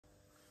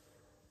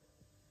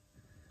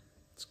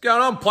What's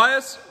going on,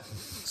 players?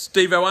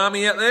 Steve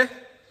Army out there.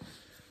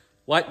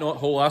 Late night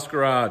haul us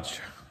garage.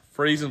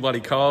 Freezing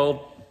bloody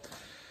cold.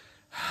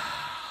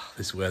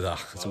 This weather,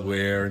 it's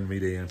wearing me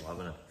down.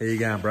 Loving it. How you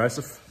going,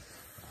 Broseph?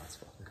 It's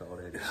fucking cold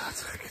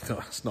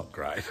out. It's not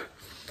great.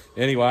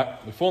 Anyway,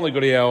 we finally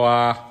got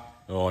our,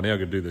 now I'm going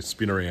to do the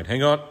spin around.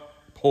 Hang on,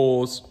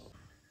 pause.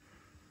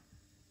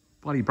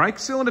 Bloody brake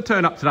cylinder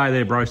turned up today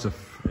there, Broseph.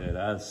 Yeah, it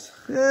has.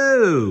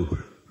 Oh.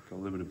 Got a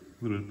little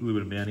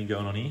bit of mounting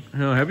going on here.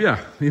 Oh, have you?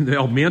 In the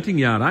old mounting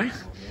yard, eh?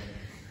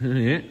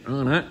 Yeah,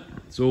 I know.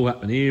 It's all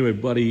happening here. We're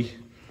bloody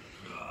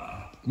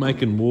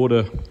making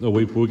water. Oh,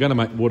 we were going to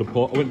make water pipe. I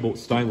went and bought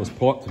stainless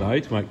pipe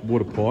today to make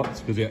water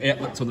pipes because our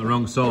outlet's on the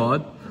wrong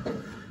side.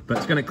 But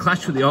it's going to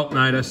clash with the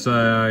alternator,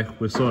 so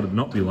we've decided to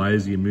not be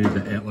lazy and move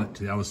that outlet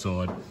to the other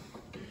side.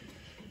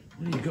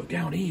 What do you got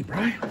going here,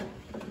 bro?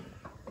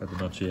 Got the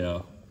notch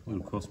our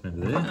little cross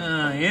member there.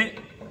 Yeah.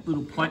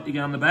 Little plate to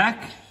go on the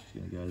back. It's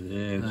going to go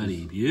there.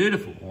 Bloody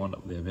beautiful. Wind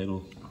up with our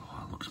pedal.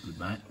 Oh, looks good,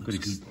 mate.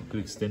 Could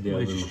extend our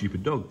Where's your little...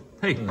 stupid dog?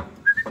 Hey.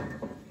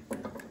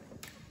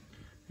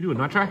 You doing,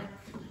 Nitro?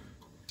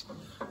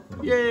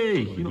 Yay!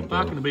 You're not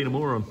barking to being a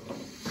moron.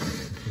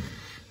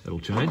 That'll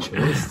change.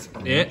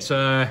 Yeah,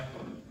 so...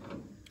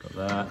 Got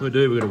that. What we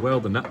do, we're going to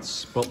weld the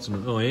nuts, bolts,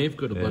 and... Oh, yeah, we've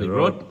got a bloody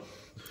rod.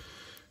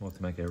 We'll have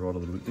to make our rod a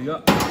little bit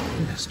bigger.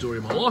 Story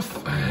of my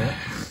life. Yeah.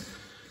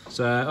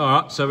 So,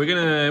 all right, so we're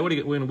going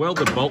to weld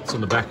the bolts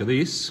on the back of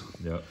this.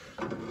 Yep.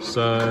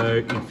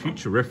 So, in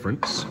future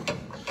reference,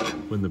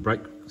 when the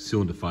brake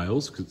cylinder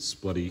fails, because it's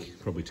bloody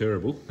probably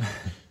terrible,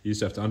 you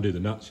just have to undo the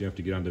nuts. You have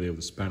to get under there with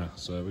a spanner.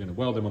 So we're going to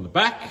weld them on the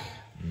back.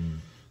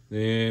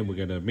 Then we're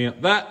going to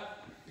mount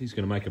that. He's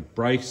going to make a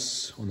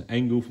brace on the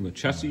angle from the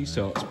chassis,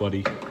 so it's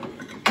bloody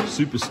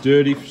super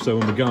sturdy. So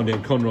when we're going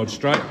down Conrod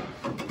Straight,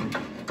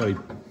 bloody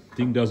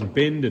thing doesn't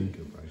bend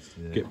and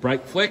get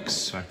brake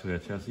flex. Back to our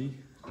chassis.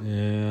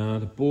 Now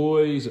the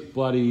boys at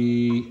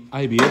bloody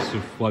ABS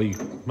have bloody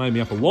made me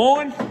up a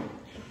line.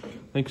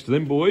 Thanks to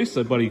them boys,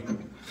 they bloody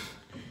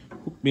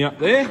hooked me up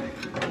there.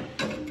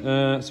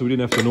 So we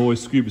didn't have to annoy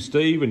Scuba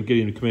Steve and get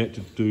him to come out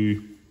to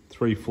do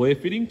 3 flare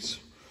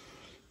fittings.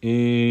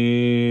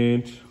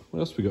 And what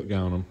else we got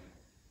going on?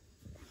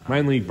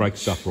 Mainly brake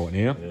stuff right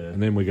now,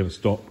 and then we're going to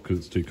stop because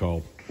it's too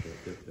cold.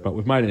 But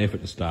we've made an effort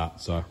to start,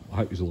 so I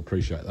hope you all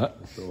appreciate that.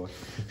 Sure.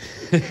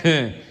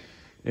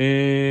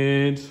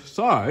 And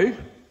so,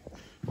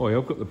 oh yeah,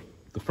 I've got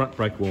the front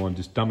brake line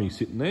just dummy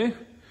sitting there.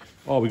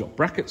 Oh, we got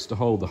brackets to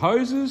hold the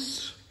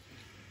hoses.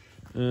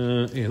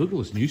 Yeah, look at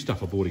all this new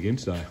stuff I bought again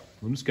today.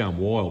 I'm just going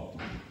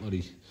wild,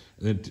 bloody.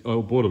 And then I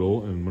bought it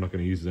all, and we're not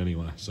going to use it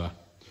anyway. So,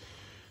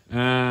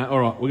 all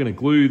right, we're going to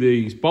glue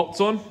these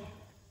bolts on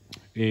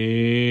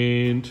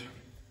and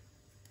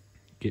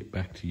get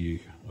back to you,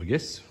 I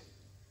guess.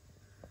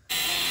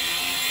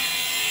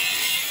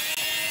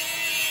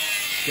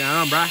 What's going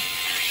on, bruh?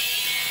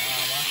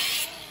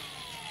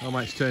 Old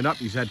mate's turned up.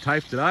 He's had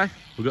TAFE today.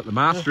 We've got the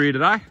master here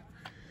today.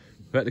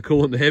 About to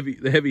call in the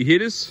heavy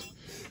hitters.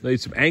 Need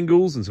some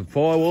angles and some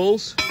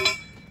firewalls.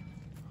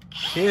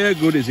 How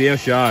good is our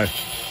show?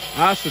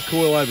 Ask for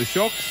coilover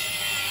shocks.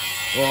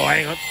 Oh,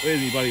 hang on. Where's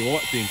the bloody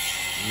white thing?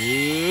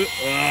 Yeah.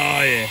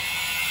 Oh, yeah.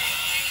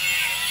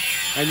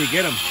 And you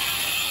get them.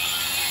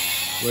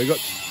 We've got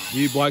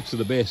you blokes are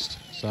the best.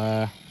 So,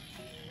 I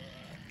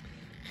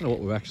don't know what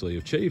we've actually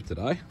achieved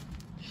today.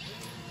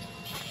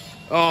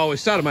 Oh, we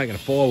started making a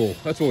firewall.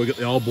 That's why we got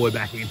the old boy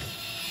back in.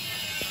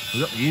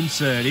 We got the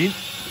insert in.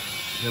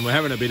 And we're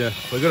having a bit of...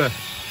 We've got to...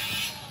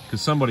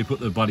 Because somebody put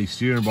the bloody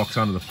steering box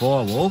under the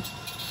firewall.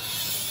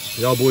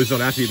 The old boy's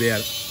not happy about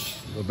it.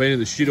 I've been in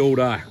the shit all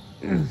day.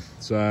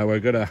 So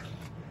we've got to...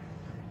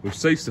 We've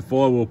ceased the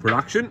firewall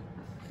production.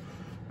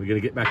 We're going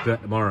to get back to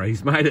that tomorrow.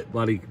 He's made it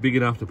bloody big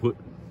enough to put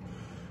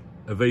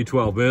a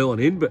V12 Merlin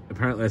in, but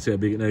apparently that's how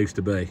big it needs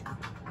to be.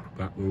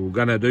 But we were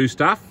going to do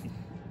stuff.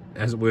 It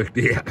hasn't worked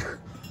out.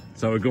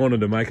 So we're going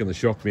into making the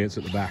shock mounts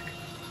at the back.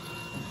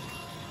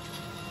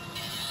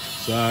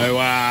 So,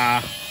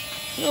 what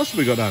else have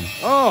we got done?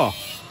 Oh,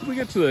 did we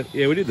get to the...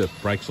 Yeah, we did the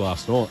brakes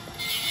last night.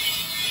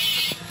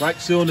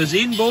 Brake cylinders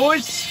in,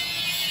 boys.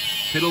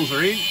 Pedals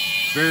are in.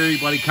 Very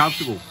bloody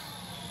comfortable.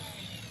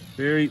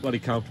 Very bloody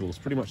comfortable. It's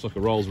pretty much like a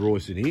Rolls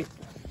Royce in here.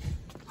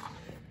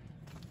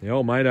 The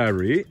old mate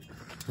over here.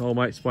 Old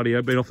mate's bloody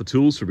been off the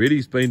tools for a bit.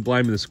 He's been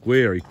blaming the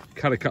square. He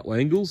cut a couple of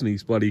angles and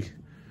he's bloody...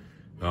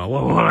 Oh,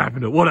 what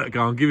happened to it?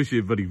 Go on, give us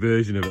your bloody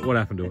version of it. What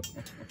happened to it?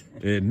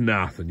 Yeah,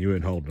 nothing. You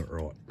weren't holding it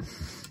right.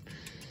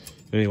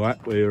 Anyway,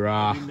 we're...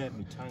 Didn't have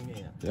my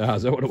tongue out.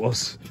 Is that what it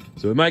was?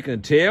 So we're making a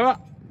tower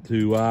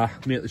to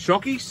mount the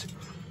shockies.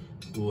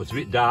 Oh, it's a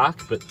bit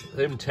dark, but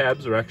them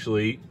tabs are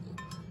actually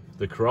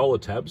the Corolla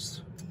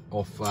tabs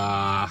off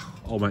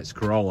old mate's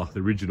Corolla, the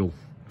original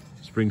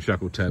spring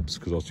shackle tabs,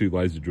 because I was too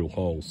lazy to drill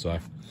holes, so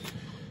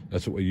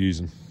that's what we're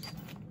using.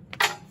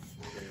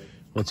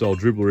 Once old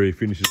Dribbler here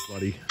finishes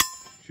bloody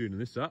tuning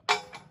this up,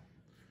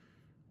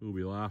 we'll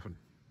be laughing.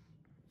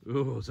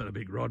 Oh, is that a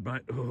big rod,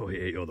 mate? Oh,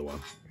 yeah, you're the one.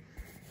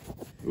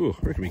 Oh,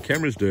 I reckon my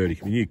camera's dirty.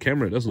 My new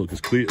camera, it doesn't look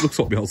as clear. It looks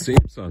like my old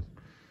Samsung.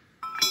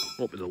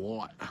 What with the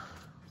light?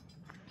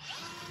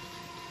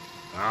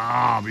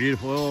 Ah,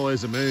 beautiful. Oh,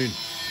 there's the moon.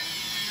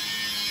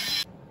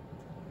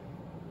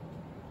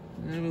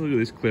 Have a look at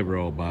this clever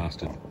old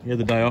bastard. He had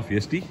the day off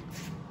yesterday.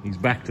 He's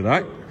back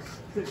today.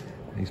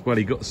 He's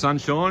bloody got the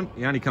sunshine.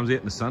 He only comes out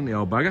in the sun, the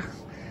old bugger.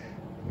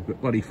 We've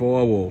got bloody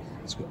firewall.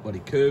 It's got bloody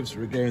curves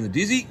for going the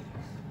dizzy.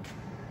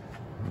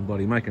 And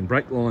bloody making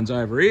brake lines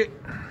over here.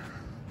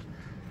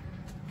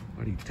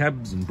 Bloody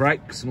tabs and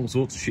brakes and all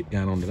sorts of shit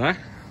going on today.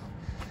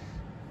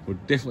 We're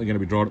definitely going to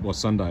be dried up by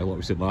Sunday, like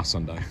we said last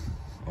Sunday.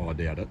 Oh, I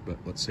doubt it, but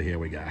let's see how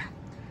we go.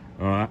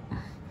 All right.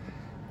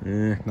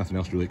 Nothing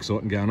else really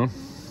exciting going on.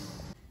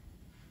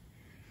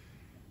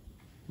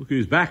 Look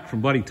who's back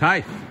from bloody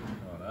TAFE.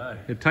 Oh no.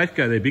 Did TAFE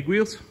go there, big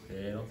wheels?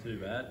 Yeah, not too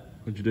bad.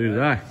 What'd you do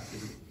today?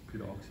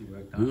 Bit of oxy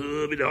work done.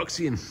 A bit of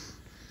oxygen.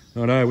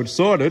 I know, we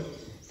decided,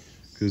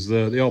 because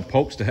the old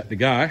Polkster had to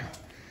go.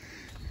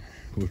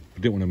 We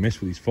didn't want to mess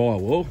with his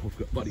firewall. We've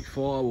got bloody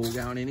firewall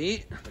going in here.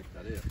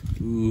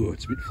 Ooh,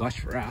 it's a bit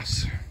flash for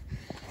us.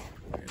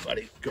 Yeah,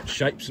 buddy, got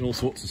shapes and all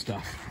sorts of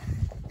stuff.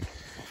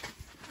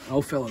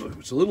 Old fella,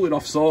 it's a little bit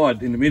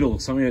offside in the middle.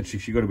 Somehow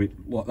she got a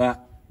bit like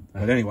that.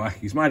 But anyway,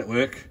 he's made it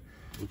work.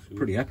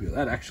 Pretty happy with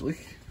that, actually.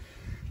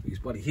 He's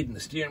bloody hidden the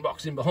steering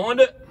box in behind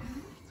it.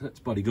 That's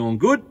bloody gone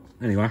good.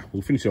 Anyway,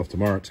 we'll finish it off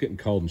tomorrow. It's getting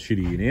cold and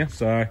shitty here now.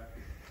 So,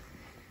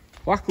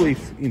 luckily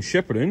in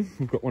Shepparton,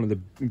 we've got one of the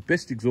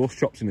best exhaust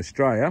shops in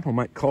Australia. My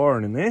mate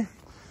Kyron in there.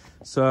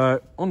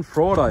 So, on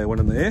Friday I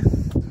went in there.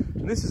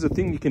 And this is a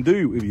thing you can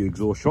do with your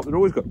exhaust shop. They've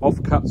always got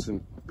offcuts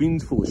and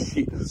bins full of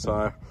shit. So,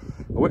 I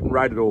went and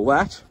raided all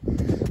that.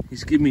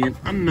 He's given me an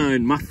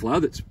unknown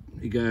muffler that's,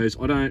 he goes,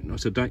 I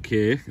said, don't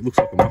care. It looks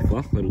like a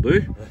muffler, that'll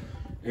do.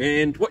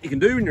 And what you can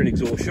do when you're in an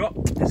exhaust shop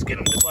is get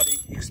them to bloody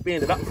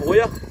expand it up for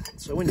you.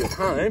 So when you're at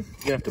home,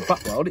 you don't have to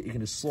butt weld it. You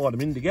can just slide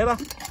them in together.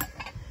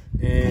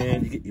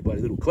 And you get your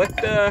bloody little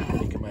collector,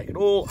 and you can make it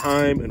all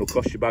home, and it'll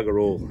cost you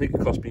bugger all. I think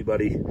it cost me,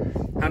 buddy,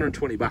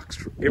 120 bucks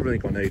for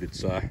everything I needed.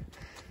 So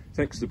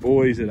thanks to the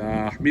boys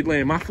at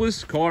Midland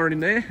Mufflers, Kyron in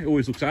there, he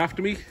always looks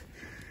after me.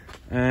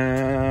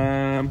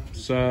 You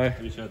just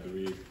had the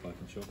rear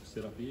fucking shock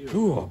set up here?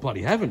 Oh, I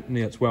bloody haven't.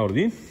 Now it's welded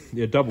in.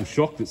 Yeah, double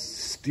shock that's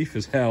stiff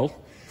as hell.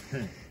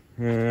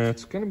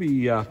 It's going to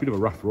be a bit of a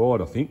rough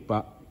ride, I think,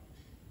 but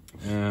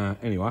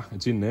anyway,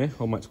 it's in there.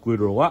 Old mate's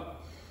glued it all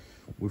up.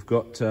 We've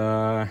got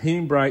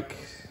handbrake,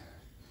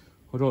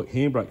 hydraulic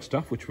handbrake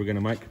stuff, which we're going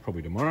to make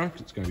probably tomorrow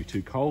because it's going to be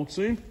too cold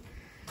soon.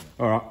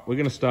 All right, we're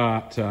going to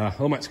start.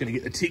 Old mate's going to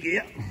get the TIG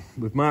out.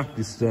 We've marked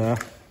this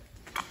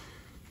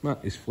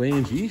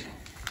flange here.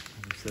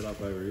 Set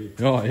up over here.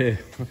 Oh yeah,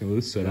 look at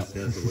this setup.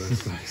 That's the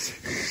worst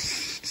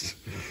place.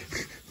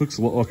 Looks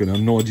a lot like a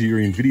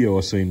Nigerian video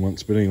I seen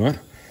once, but anyway.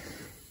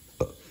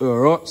 All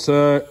right,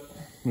 so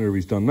wherever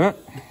he's done that.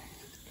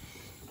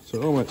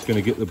 So old mate's going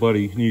to get the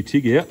bloody new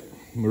TIG out.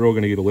 We're all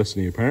going to get a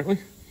lesson here, apparently.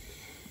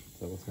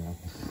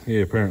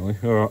 Yeah, apparently.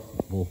 All right,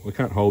 well, I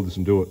can't hold this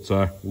and do it,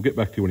 so we'll get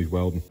back to you when he's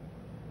welding.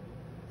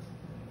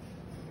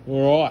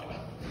 All right,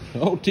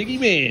 old Tiggy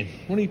man.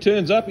 When he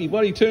turns up, he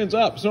bloody turns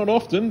up. It's not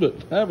often,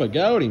 but have a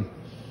go at him.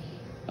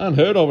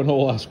 Unheard of in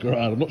all us grade.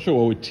 I'm not sure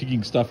why we're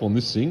tigging stuff on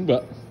this thing,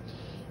 but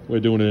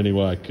we're doing it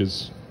anyway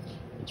because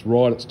it's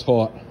right, it's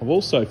tight. I've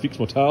also fixed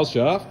my tail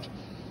shaft.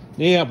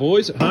 Now,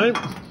 boys, at home,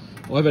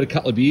 I've had a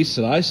couple of beers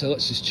today, so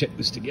let's just check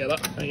this together.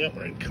 Hang up,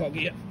 we're in cog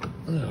here.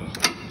 Oh,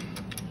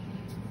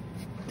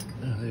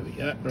 there we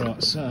go.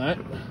 Right, so...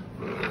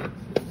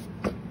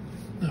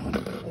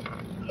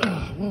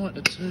 why won't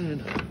it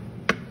turn?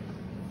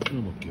 Oh,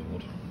 my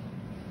God.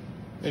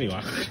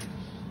 Anyway,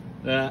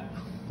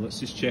 let's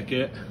just check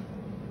it.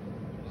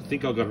 I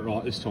think I got it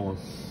right this time.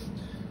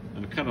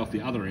 And I cut it off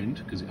the other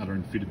end because the other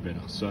end fitted better.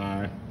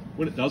 So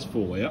when it does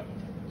fall out,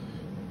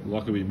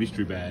 like it'll be a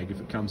mystery bag if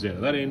it comes out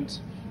of that end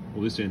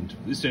or this end.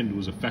 This end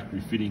was a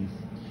factory fitting,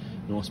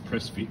 nice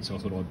press fit, so I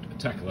thought I'd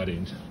tackle that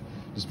end,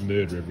 just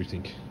murder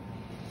everything.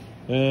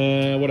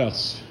 What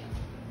else?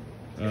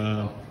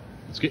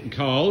 It's getting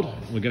cold.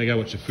 We're going to go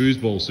watch a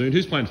foosball soon.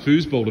 Who's playing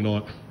foosball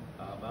tonight?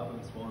 Melbourne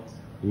Swans.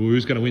 Ooh,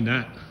 who's going to win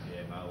that?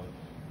 Yeah,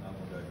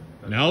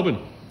 Melbourne.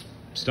 Melbourne.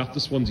 Stuff the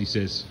Swans, he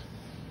says.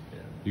 Yeah.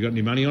 You got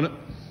any money on it?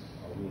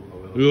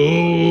 I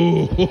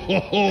will.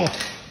 Oh,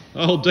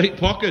 oh, deep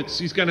pockets.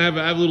 He's going to have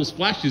a little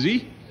splash, is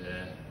he?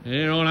 Yeah.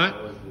 Yeah,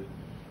 righto.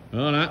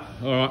 Righto.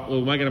 All right,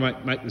 well, we're going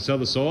to make this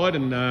other side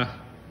and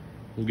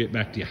we'll get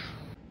back to you.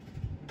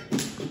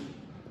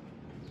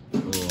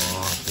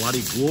 Oh,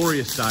 bloody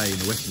glorious day in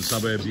the western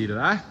suburbs here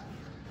today.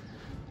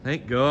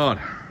 Thank God.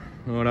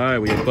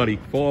 Righto, we had bloody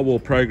firewall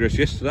progress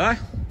yesterday.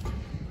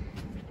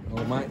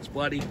 Oh, mate's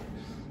bloody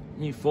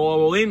new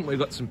firewall in. We've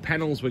got some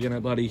panels we're going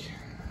to bloody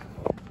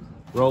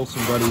roll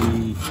some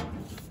bloody,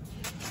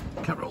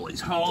 cover all these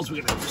holes.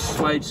 We're going to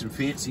swage some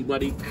fancy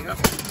bloody, hang up.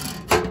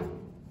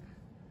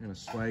 Going to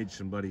swage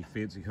some bloody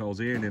fancy holes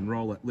here and then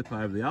roll that lip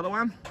over the other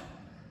one.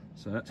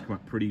 So that's come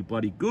up pretty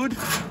bloody good.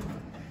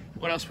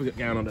 What else we got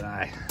going on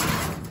today?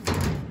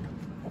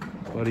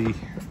 Bloody,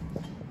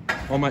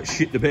 I might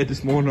shit the bed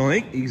this morning,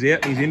 I think. He's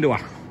out and he's into a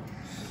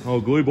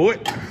old glue boy.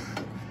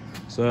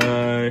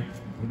 So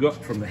we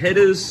got from the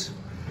headers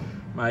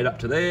made up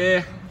to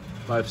there,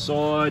 both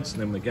sides,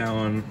 and then we're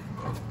going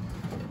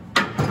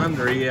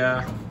under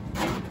here,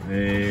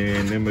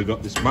 and then we've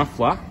got this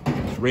muffler,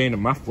 this random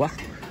muffler.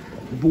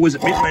 The boys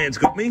at Midman's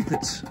got me.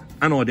 It's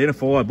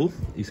unidentifiable.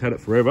 He's had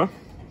it forever.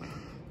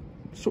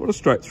 Sort of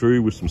straight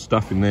through with some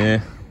stuff in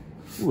there.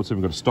 Ooh, it's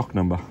even got a stock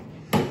number.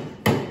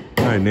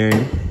 No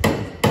name.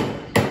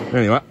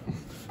 Anyway,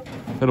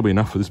 that'll be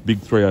enough for this big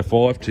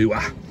 305 to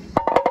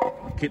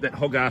keep that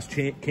hog ass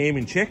cam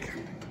in check.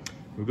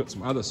 We've got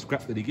some other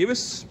scrap that he gave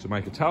us to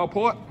make a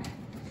tailpipe.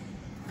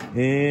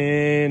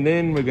 And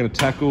then we're going to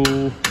tackle,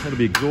 that'll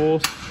be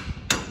exhaust.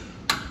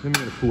 Then we're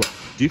going to pull that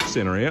diff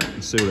center out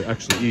and see what it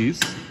actually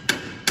is.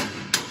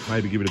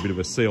 Maybe give it a bit of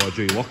a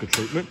CIG locker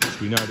treatment,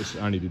 because we noticed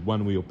it only did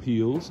one wheel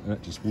peels, and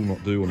that just will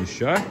not do on this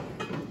show.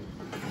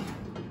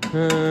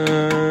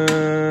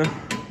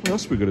 What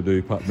else we got to do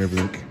apart from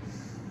everything?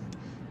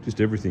 Just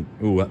everything.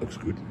 Oh, that looks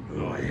good.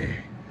 Oh yeah.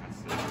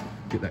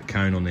 Get that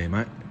cone on there,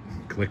 mate.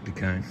 Collector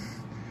cone.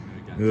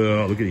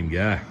 Oh, look at him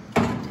go.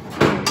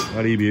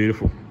 Bloody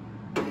beautiful.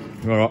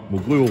 All right,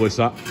 we'll glue all this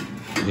up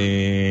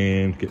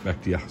and get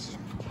back to us.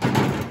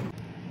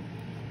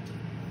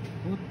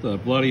 What the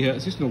bloody hell?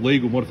 Is this an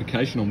illegal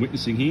modification I'm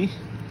witnessing here?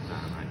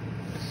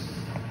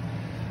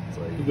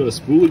 We've got a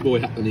spoolie boy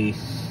happening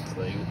here. It's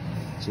legal.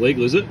 It's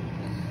legal, is it?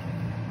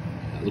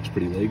 That looks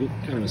pretty legal.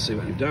 Can't even see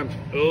what you've done.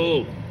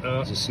 Oh,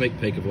 it's a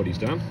sneak peek of what he's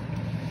done.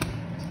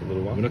 It's a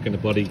little one. We're not going to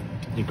bloody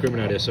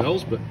incriminate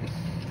ourselves, but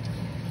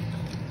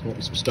there might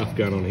be some stuff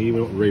going on here.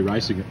 We're not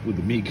re-racing it with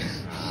the MIG.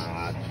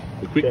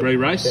 A quick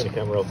re-race. Turn the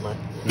camera off, mate.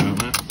 No,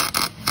 mate.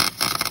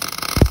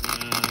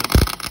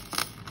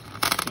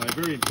 So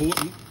very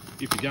important,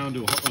 if you're going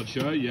to a hot rod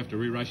show, you have to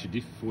re-race your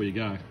diff before you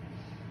go.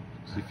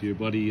 So if you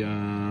bloody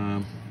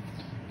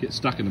get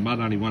stuck in the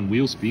mud, only one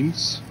wheel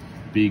spins,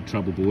 big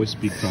trouble, boys,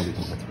 big trouble.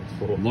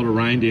 A lot of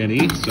rain down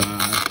here, so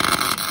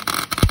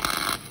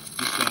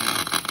just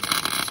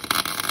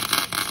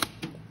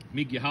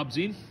MIG your hubs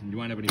in and you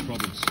won't have any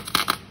problems.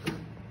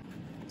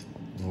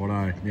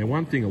 Righto. Now,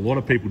 one thing a lot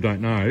of people don't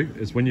know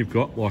is when you've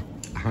got like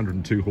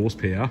 102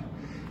 horsepower,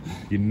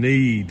 you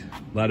need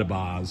ladder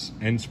bars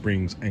and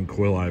springs and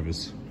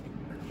coilovers.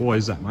 Why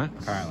is that, mate?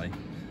 Apparently.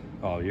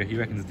 Oh, yeah, he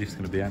reckons the diff's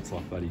going to bounce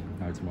like bloody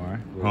no tomorrow.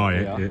 Oh,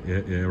 yeah,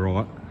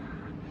 right.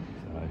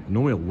 So.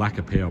 Normally a lack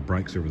of power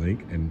breaks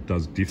everything and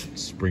does diff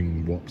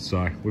spring whops.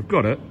 So we've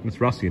got it, and it's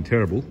rusty and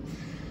terrible.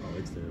 Oh,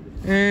 it's terrible.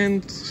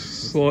 And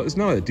like, there's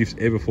no way that diff's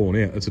ever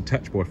fallen out. It's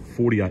attached by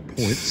 48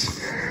 points.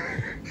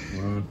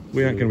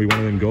 We aren't going to be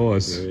one of them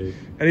guys. And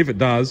if it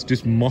does,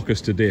 just mock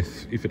us to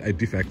death. If a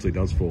diff actually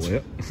does fall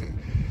out,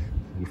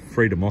 we're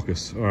free to mock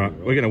us. All right,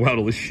 we're going to weld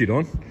all this shit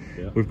on.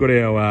 Yeah. We've got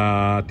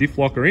our diff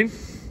locker in.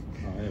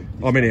 Oh,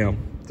 yeah. I mean,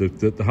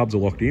 the hubs are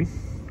locked in.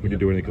 We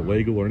didn't do anything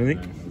illegal or anything.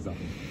 No,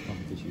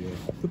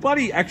 the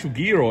bloody actual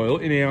gear oil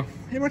in our...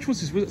 How much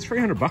was this? Was it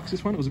 $300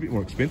 this one? It was a bit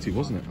more expensive,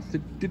 wasn't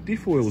it? The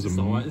diff oil was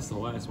the highest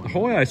one. The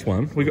highest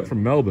one we got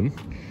from Melbourne.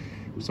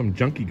 Some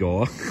junkie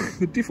guy.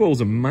 The diff oil was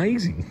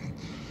amazing.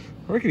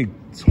 I reckon he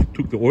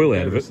took the oil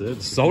out of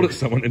it, sold it to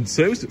someone and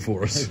serviced it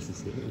for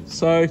us.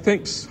 So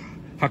thanks,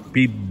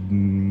 Huckbid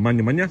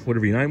Munya,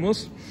 whatever your name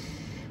was.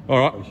 All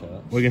right,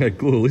 we're going to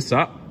glue this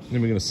up, and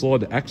then we're going to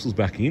slide the axles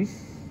back in.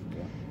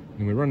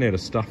 And we're running out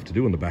of stuff to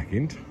do on the back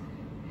end,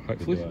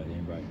 hopefully.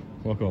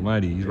 Like our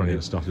matey, he's running out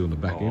of stuff to do on the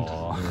back end.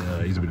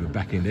 He's a bit of a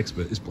back end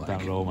expert, this bloke.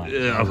 Done it all, mate.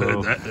 Yeah, I've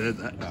heard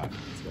that.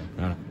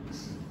 Right,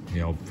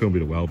 yeah, I'll film a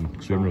bit of welding,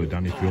 because we haven't really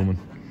done any filming.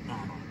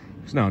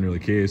 Because no one really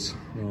cares.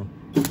 Oh.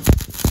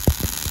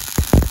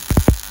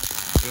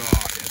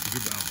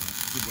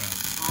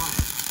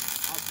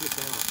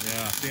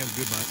 Yeah, sounds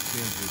good, mate.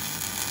 Sounds good.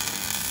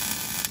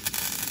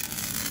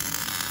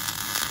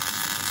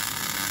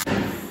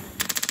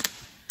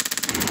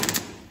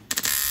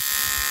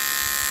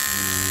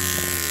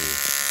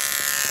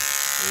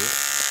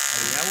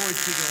 The alloy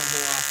chicken on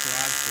whole after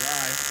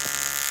today.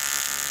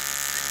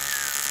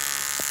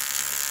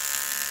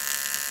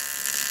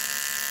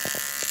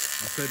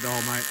 I said to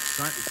old mate,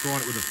 don't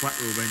grind it with a flat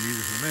wheel being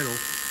used for the metal.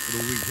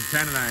 It'll be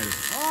contaminated.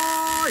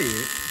 Oh,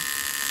 yeah.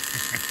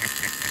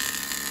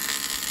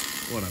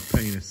 What a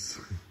penis.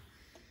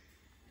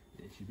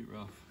 Yeah, she's a bit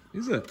rough.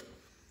 Is it?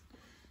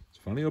 It's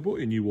funny, I bought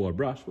you a new wide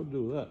brush. What to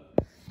do with that?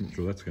 Not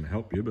sure that's going to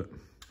help you, but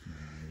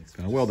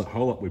can I weld that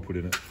hole up we put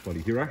in it,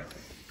 bloody hero?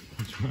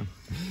 Which one?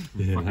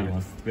 Yeah, that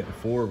one. About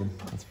 4 of them.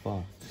 That's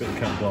far. Better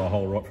cut and blow a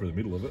hole right through the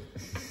middle of it.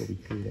 Probably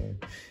true, though.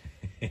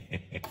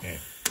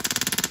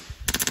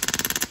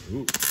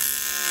 Ooh.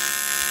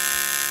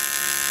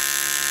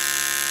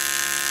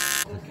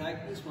 Okay,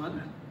 this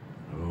one.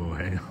 Oh,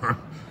 hang on.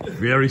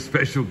 Very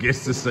special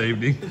guest this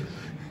evening.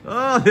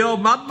 Oh, the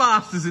old mud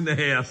master's in the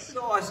house.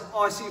 Nice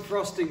icy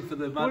frosting for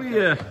the mud.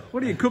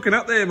 What are you cooking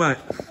up there, mate?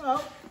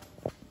 Oh.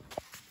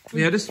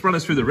 Now, just run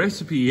us through the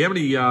recipe. How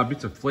many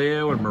bits of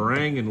flour and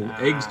meringue and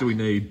eggs do we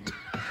need?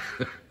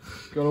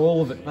 Got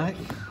all of it, mate.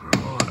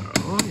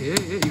 Oh, yeah.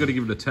 You got to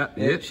give it a tap,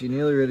 yeah. She's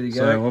nearly ready to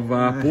go. So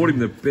I've bought him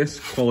the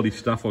best quality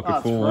stuff I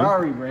could find.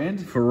 Ferrari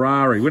brand.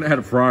 Ferrari. When it had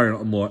a Ferrari,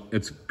 I'm like,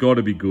 it's got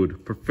to be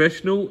good.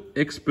 Professional,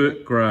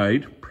 expert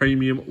grade,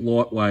 premium,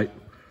 lightweight,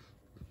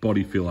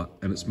 body filler,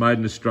 and it's made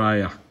in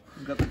Australia.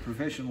 We've got the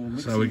professional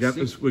mixing So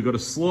we've got a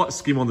slight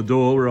skim on the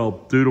door where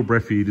old Doodle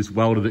Breffy just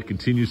welded it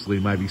continuously,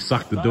 maybe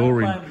sucked the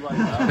door in.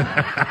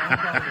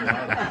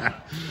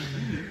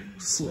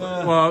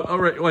 Well,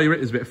 you reckon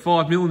there's about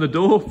 5 mil in the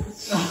door?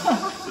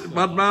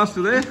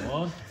 Mudmaster there?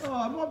 Oh,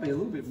 it might be a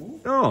little bit more.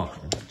 Oh,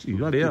 gee,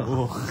 bloody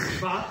hell.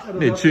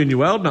 Yeah, tune your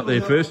welding up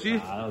there first year.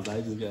 That was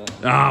ages ago.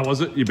 Ah,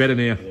 was it? You're better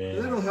now.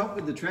 Yeah. That'll help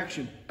with the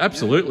traction.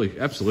 Absolutely,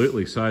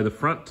 absolutely. So the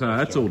front,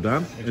 that's all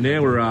done. And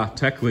now we're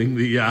tackling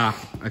the,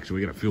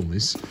 actually we're going to film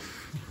this.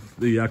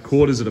 The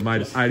quarters that are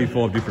made of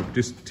 85 different,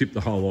 just tip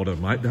the whole lot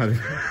of them, mate.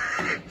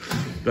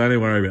 Don't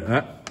even worry about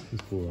that.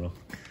 Just pour it off.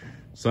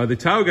 So the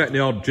tailgate in the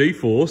old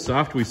G-Force,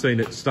 after we've seen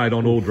it stayed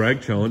on all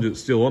drag challenge, it's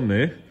still on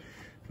there.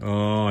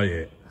 Oh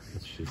yeah.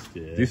 It's just,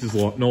 yeah. This is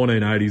like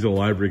 1980s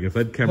all over again. If they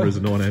had cameras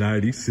in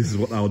 1980s, this is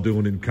what they were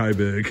doing in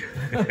Coburg.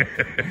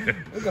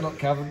 We've got it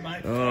covered,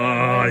 mate.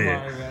 Oh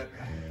yeah.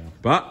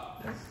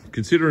 But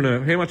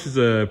considering how much is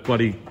a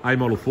bloody A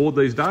model Ford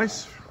these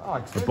days?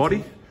 Oh, a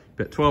body,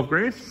 about 12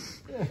 grand.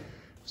 Yeah.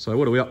 So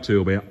what are we up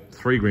to? About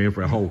 3 grand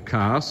for our whole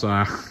car. So,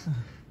 oh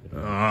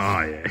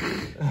yeah.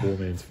 Poor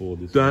man's Ford.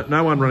 This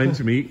No one run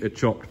into me at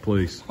Chopped,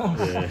 please.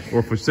 Yeah. Or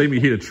if we see me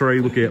hit a tree,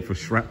 look out for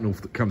shrapnel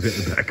that comes out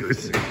the back of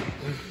this.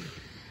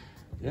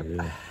 Yep.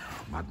 Yeah.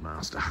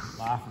 Mudmaster.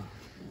 Laughing.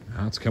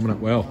 It's coming up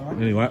well.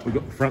 Anyway, we've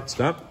got the front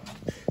done.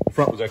 The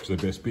front was actually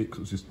the best bit because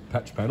it was just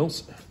patch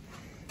panels.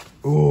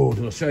 Oh,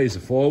 did I show you the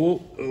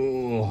firewall?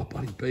 Oh,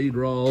 bloody bead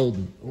rolled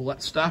and all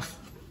that stuff.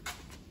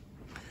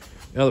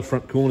 Now the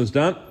front corner's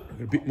done.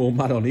 Got a bit more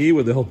mud on here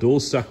where the whole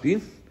door's sucked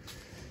in.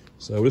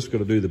 So we've just got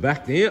to do the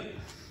back now.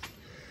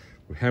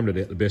 We hammered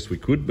it out the best we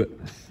could, but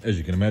as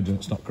you can imagine,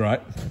 it's not great.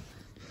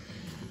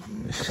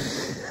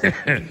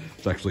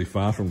 It's actually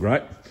far from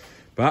great.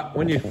 But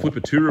when you flip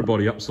a tourer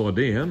body upside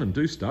down and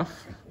do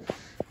stuff,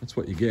 that's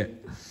what you get.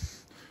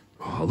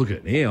 Oh, look at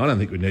it now. I don't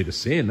think we need to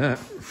sand that.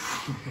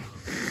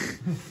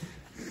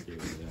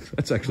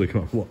 That's actually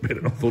come up a lot better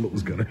than I thought it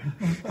was going to.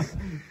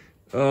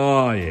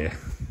 Oh, yeah.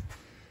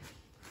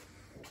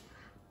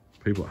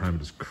 People at home are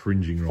just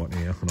cringing right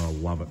now, and I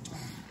love it.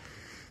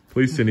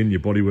 Please send in your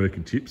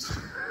bodyworking tips.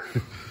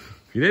 If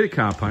you need a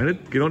car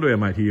painted, get onto our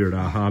mate here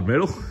at Hard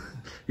Metal.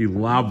 He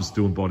loves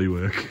doing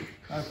bodywork.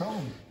 No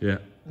problem. Yeah.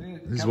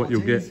 This is what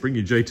you'll get. Bring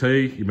your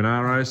GT, your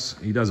Monaros.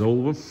 He does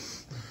all of them.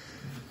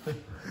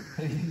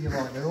 You're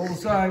like, they're all the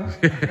same.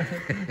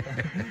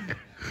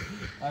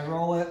 They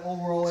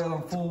all roll out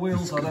on 4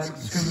 wheels, I don't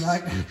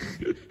discriminate.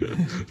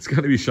 It's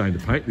going to be a shame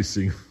to paint this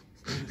thing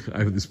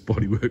over this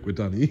bodywork we've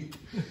done here.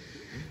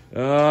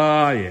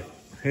 Yeah.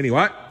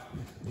 Anyway,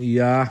 the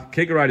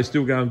kegerator's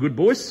still going good,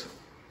 boys.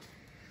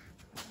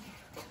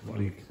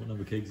 What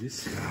number keg's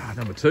this?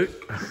 Number 2.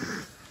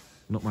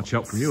 Not much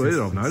help from you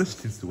either, I've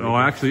noticed. Oh,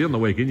 actually, on the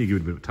weekend you give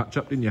it a bit of a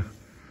touch-up, didn't you?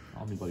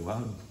 I'm in bloody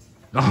welding.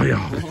 Oh,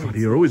 yeah. That's right.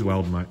 You're always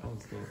welding, mate.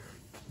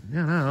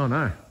 Yeah,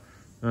 no.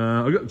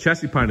 I got the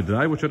chassis painted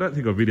today, which I don't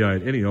think I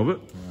videoed any of it.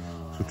 So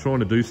we're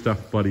trying to do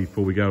stuff, buddy,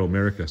 before we go to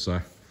America. So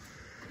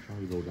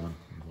All done.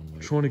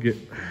 trying to get,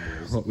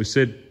 like we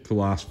said for the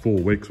last 4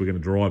 weeks, we're going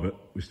to drive it.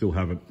 We still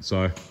haven't.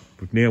 So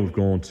now we've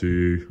gone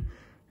to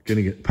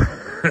getting it,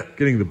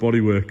 getting the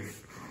bodywork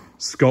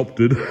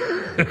sculpted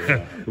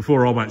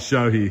before our mate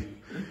show here.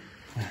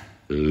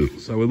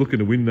 So we're looking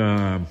to win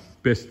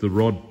best the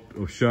rod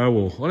or show,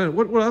 or I don't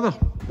know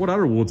what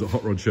other awards at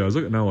Hot Rod shows.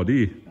 I got no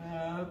idea.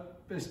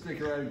 Best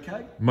decorated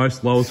cake.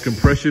 Most lowest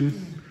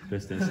compression.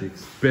 Best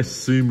N6.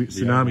 Best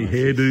tsunami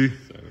hairdo.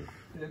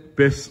 Yep.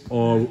 Best.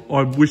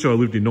 I wish I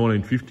lived in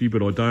 1950,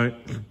 but I don't.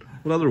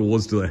 What other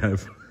awards do they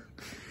have?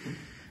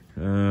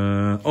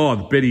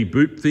 The Betty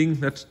Boop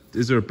thing.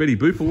 Is there a Betty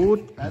Boop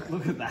award?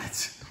 Look at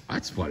that.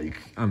 That's bloody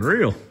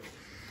unreal.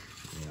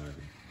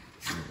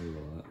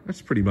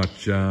 That's pretty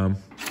much. That's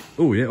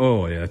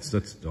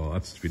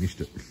finished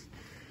it.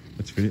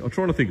 That's finished. I'm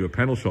trying to think of a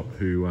panel shop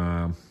who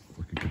I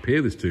can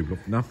compare this to,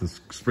 but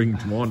nothing's springing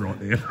to mind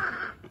right now.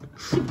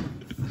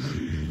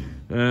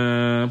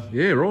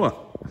 Yeah, right.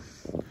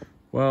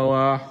 Well,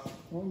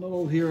 not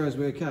all heroes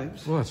wear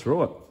capes. well, that's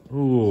right.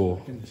 Oh,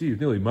 gee,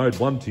 you've nearly mowed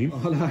one tin.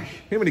 I know.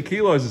 How many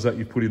kilos is that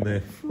you put in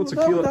there? What's a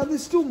No, kilo? no,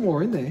 there's still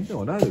more in there.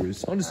 No, I know there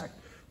is. I'm just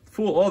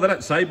 4. Oh, they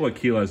don't say by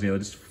kilos now. They're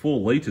just 4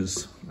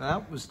 litres.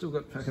 No, we've still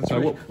got fucking So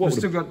 3. what We've would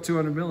still got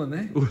 200 mil in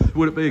there.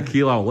 Would it be a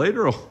kilo a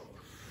litre or?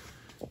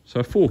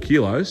 So 4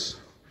 kilos.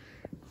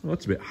 Well,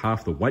 that's about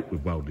half the weight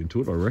we've welded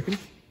into it, I reckon.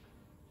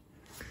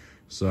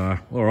 So,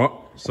 all right.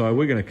 So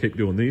we're going to keep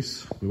doing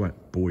this. We won't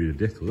bore you to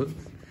death with it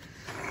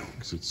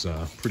because it's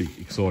pretty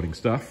exciting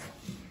stuff.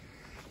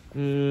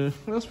 What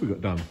else we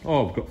got done?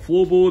 Oh, we've got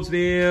floorboards now.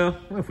 I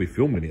don't know if we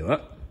filmed any of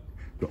that.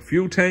 We've got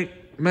fuel tank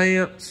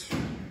mounts.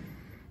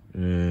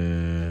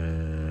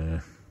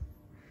 Yeah,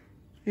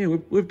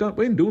 we've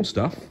been doing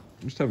stuff.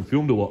 We just haven't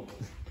filmed a lot.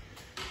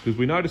 Because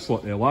we noticed,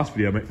 like, our last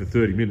video went for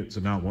 30 minutes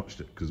and no one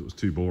watched it because it was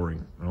too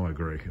boring. And I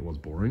agree, it was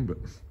boring, but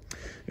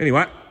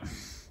anyway,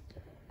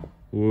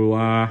 we'll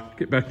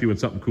get back to you when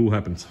something cool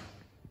happens.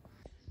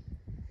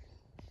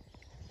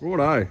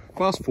 Righto,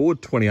 fast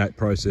forward 28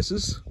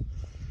 processes.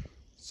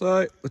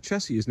 So the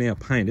chassis is now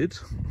painted.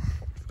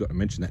 Forgot to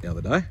mention that the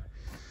other day.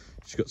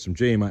 She's got some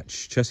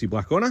GMH chassis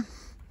black on her.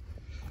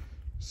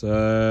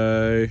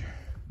 So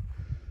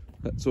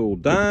that's all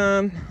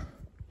done.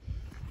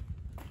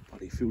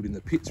 Bloody filled in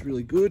the pits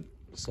really good.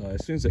 So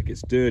as soon as that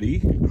gets dirty,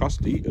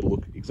 crusty, it'll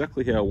look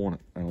exactly how I want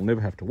it. And I'll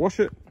never have to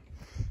wash it.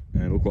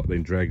 And it'll look like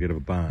being dragged out of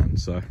a barn.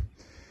 So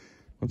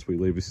once we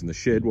leave this in the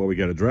shed while we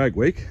go to drag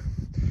week,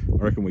 I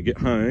reckon when we get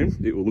home,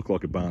 it will look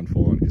like a barn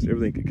find, because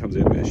everything that comes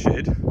out of our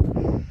shed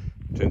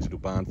turns into a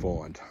barn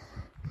find.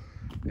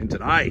 And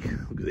today,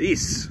 look at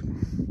this.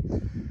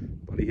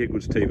 Bloody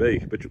Hegwood's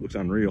TV. Bet you it looks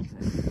unreal.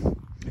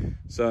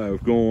 So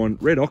we've gone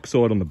red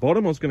oxide on the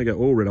bottom. I was going to go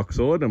all red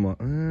oxide. I'm like,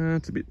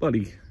 it's a bit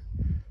bloody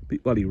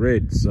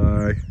red.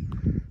 So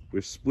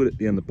we've split it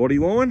down the body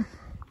line.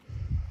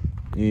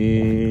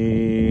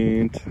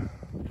 And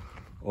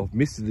I've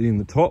misted it in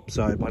the top,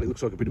 so but it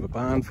looks like a bit of a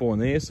barn find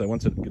there. So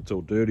once it gets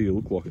all dirty, it'll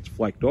look like it's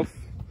flaked off.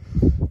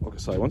 Like I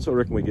say, once I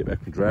reckon we get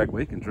back from drag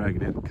week and drag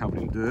it out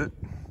covered in dirt,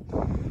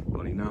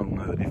 bloody no one will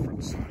know the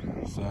difference.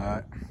 So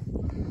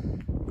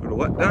got all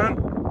that done.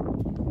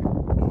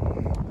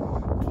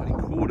 Bloody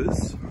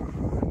quarters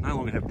no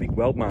longer have big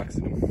weld marks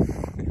in them.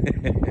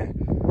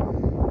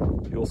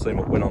 You all seen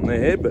what went on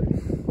there, but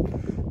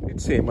you can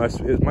see it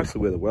mostly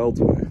where the welds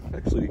were.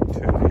 Actually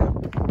turned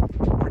out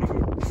pretty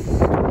good.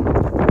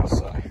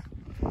 So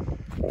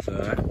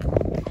for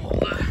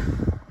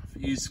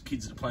you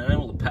kids that are playing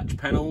all the patch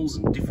panels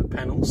and different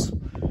panels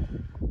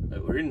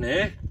that were in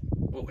there,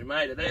 what we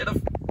made it out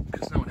of,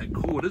 because no one had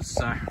quarters,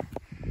 so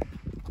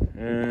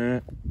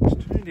it's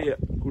turned out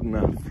good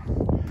enough.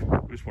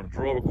 We just want a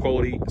driver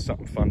quality,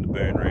 something fun to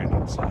burn around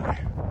in. So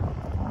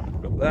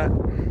got that,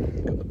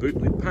 got the boot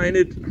lid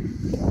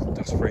painted,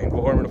 dust-free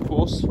environment of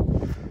course.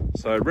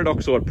 So red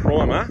oxide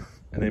primer,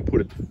 and then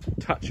put a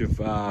touch of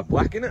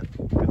black in it,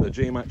 with the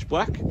GMH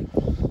black, and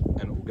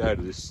it will go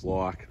to this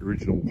like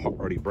original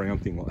Hotrod brown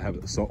thing like they have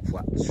at the salt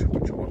flats,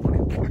 which I bloody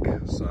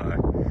like. So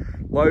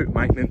low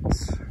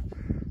maintenance.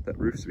 That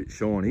roof's a bit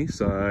shiny,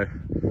 so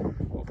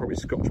I'll probably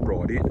Scotch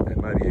Brite it, and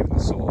maybe even the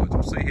sides.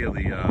 We'll see how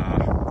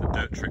the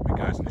dirt treatment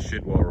goes in the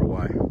shed while we're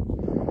away.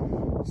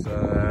 So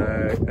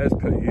as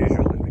per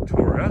usual in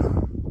Victoria,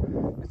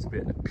 it's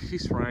about to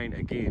piss rain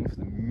again for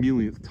the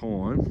millionth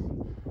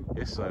time.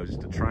 Yesterday was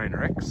just a train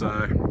wreck, so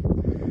I'm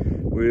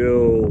going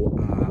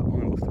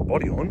to lift the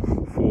body on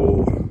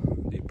before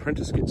the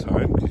apprentice gets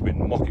home, because he's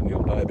been mocking me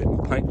all day about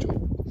my paint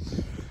job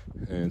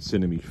and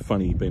sending me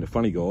being a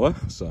funny guy.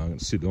 So I'm going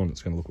to sit on,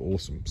 it's going to look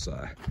awesome.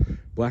 So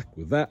black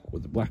with that,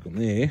 with the black on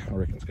there, I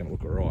reckon it's going to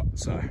look alright.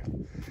 So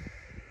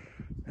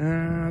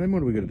then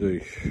what are we going to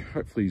do?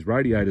 Hopefully his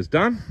radiator's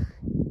done.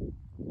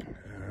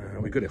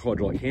 We got a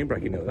hydraulic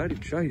handbrake in the other day,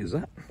 didn't show you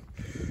that.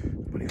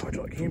 Put a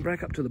hydraulic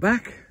handbrake up to the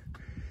back.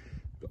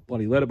 Got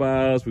bloody ladder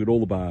bars, we got all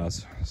the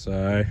bars.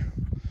 So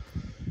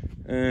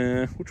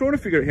we're trying to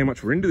figure out how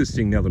much we're into this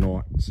thing the other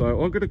night.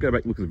 So I've got to go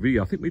back and look at the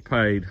video. I think we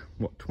paid,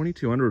 what,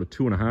 2,200 or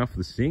 2.5 for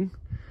this thing.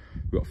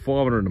 We've got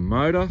 500 in the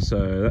motor,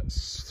 so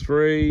that's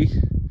 3.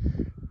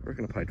 I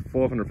reckon I paid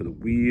 500 for the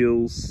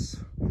wheels,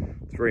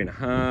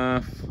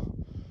 3.5,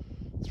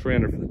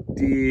 300 for the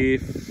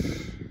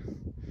diff,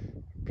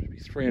 maybe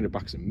 300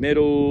 bucks in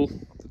metal,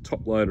 the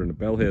top loader and the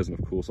bell housing,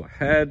 of course, I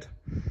had.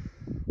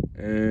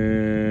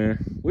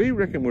 We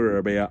reckon we're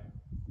about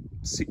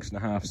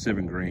 6.5,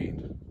 7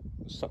 grand.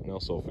 There's something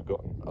else I've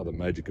forgotten, other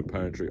major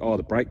componentry. Oh,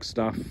 the brake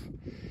stuff.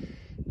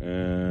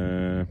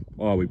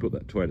 Oh, we bought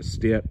that Toyota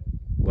Stout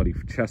bloody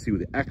chassis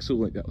with the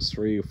axle. I think that was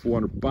 300 or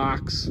 400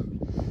 bucks.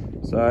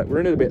 So we're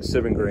into about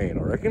 7 grand,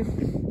 I reckon.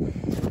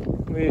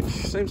 Which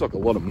seems like a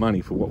lot of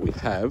money for what we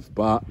have,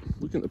 but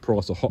looking at the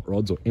price of hot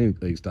rods or anything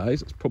these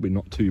days, it's probably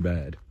not too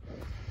bad.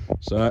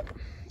 So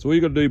all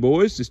you got to do,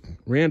 boys, just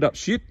round up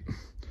shit,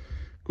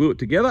 glue it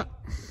together,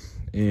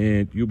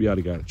 and you'll be able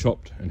to go to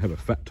Chopped and have a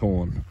fat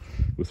time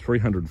with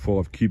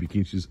 305 cubic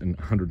inches and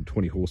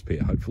 120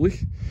 horsepower, hopefully.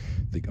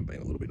 I think I'm being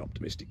a little bit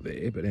optimistic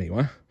there, but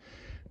anyway.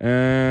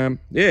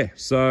 Yeah,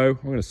 so I'm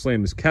going to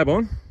slam this cab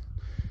on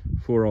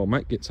before old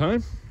mate gets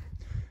home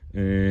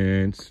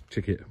and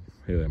check out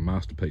how that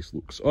masterpiece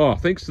looks. Oh,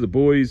 thanks to the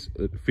boys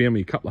that found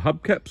me a couple of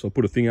hubcaps. I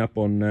put a thing up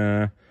on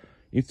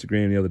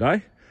Instagram the other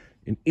day,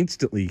 and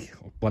instantly,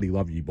 I bloody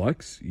love you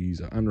blokes.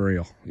 You're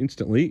unreal.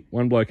 Instantly,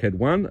 one bloke had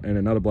one and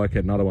another bloke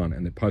had another one,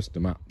 and they posted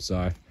them up.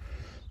 So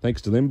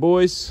thanks to them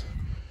boys.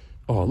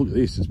 Oh, look at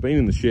this. It's been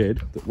in the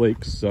shed that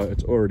leaks, so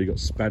it's already got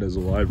spatters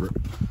all over it.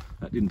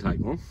 That didn't take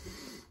long.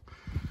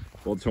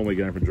 By the time we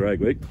go for drag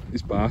week,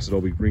 this bastard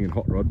I'll be bringing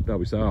Hotrod. They'll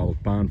be saying, oh,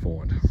 barn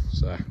find.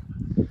 So I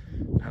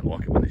don't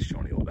like it when it's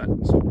shiny like that.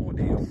 It's not my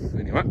deal.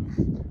 Anyway,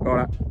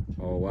 alright,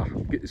 I'll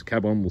get this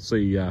cab on. We'll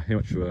see how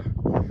much of a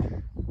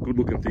good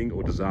looking thing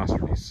or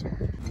disaster it is.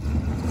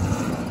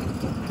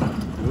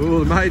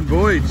 Oh, the maiden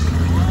voyage.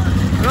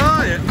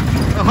 Oh yeah,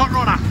 a hot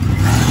rodder.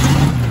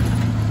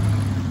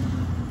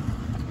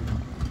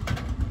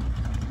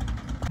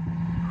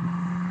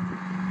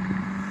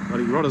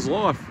 Bloody rodder's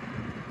life.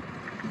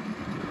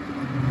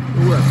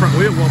 Oh, that front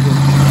wheel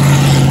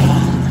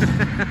wobbling.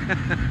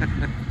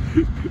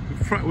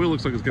 The front wheel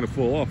looks like it's going to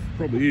fall off.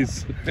 Probably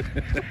is.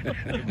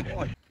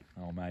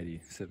 Oh, matey,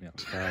 set me up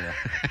to failure.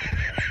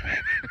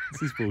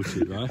 This is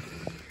bullshit, though.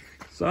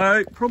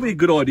 So, probably a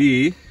good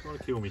idea Trying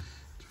to kill me.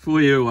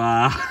 for you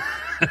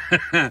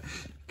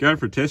go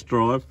for a test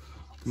drive.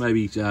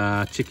 Maybe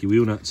check your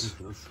wheel nuts.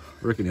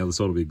 I reckon the other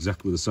side will be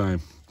exactly the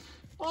same.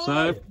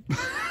 So,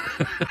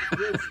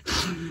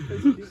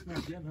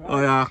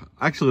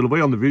 actually, it'll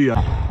be on the video.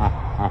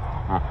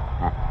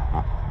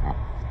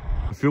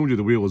 I filmed you,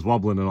 the wheel was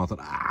wobbling, and I thought,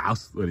 I'll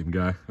let him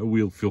go. A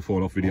wheel fell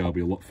falling off video will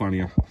be a lot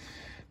funnier. A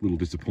little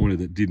disappointed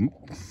that didn't.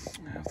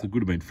 If there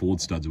could have been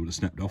Ford studs, it would have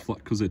snapped off.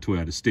 Like, because they're too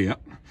out of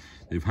stout,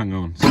 they've hung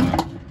on. So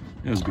that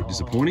was a bit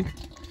disappointing.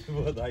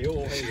 Well, they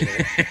all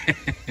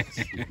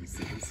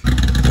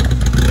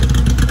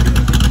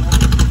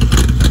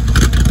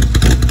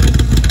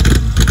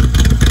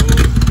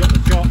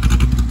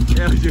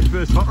How was your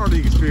first hot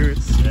rodding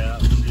experience? Yeah,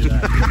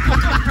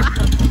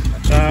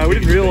 we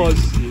didn't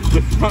realise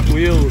the front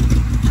wheel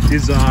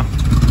is,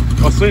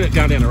 I've seen it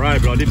going down the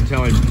road, but I didn't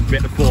tell him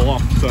about to fall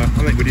off, so I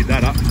think we did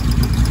that up.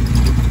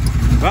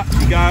 But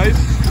you guys,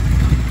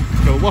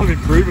 got a lot of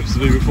improvements to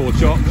do before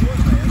chop.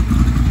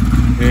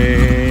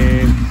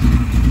 And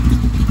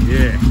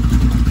yeah,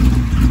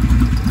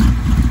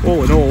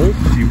 all in all,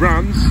 he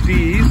runs,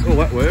 steers, all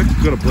that work.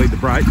 Got to bleed the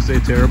brakes, they're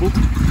terrible.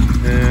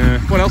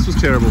 What else was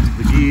terrible?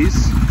 The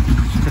gears.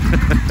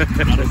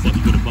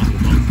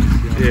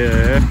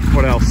 Yeah,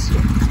 what else?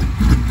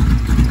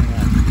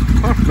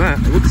 Apart from that,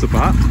 it looks the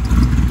part.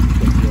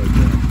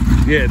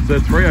 Yeah, it's a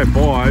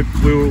 305.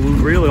 We were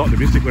really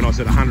optimistic when I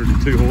said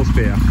 102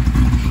 horsepower.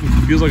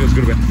 It feels like it's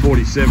got about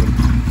 47.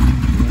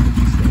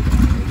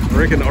 I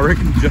reckon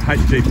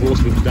HG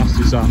Force would dust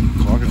this up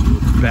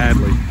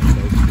badly.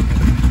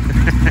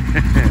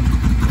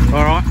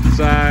 Alright,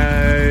 so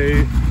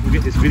we'll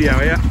get this video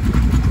out.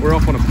 We're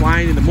off on a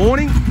plane in the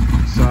morning,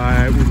 so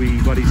we'll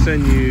be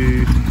sending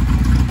you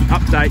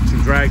updates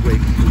and drag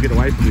week. We'll get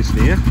away from this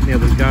now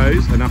that it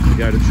goes enough to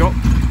go to chop.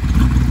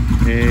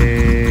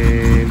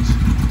 And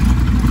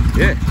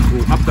yeah,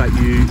 we'll update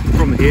you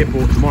from the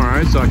airport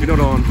tomorrow. So if you're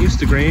not on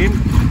Instagram,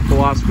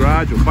 Paul Arts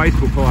Garage, or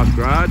Facebook, Paul Arts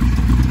Garage,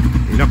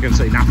 you're not going to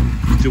see nothing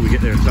until we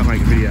get there and start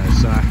making videos.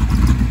 So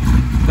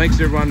thanks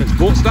to everyone that's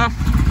bought stuff.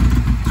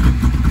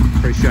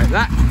 Appreciate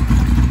that.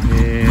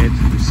 And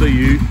we'll see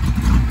you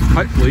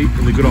hopefully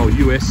in the good old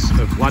US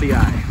of bloody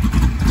A.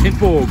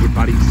 10-4, good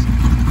buddies.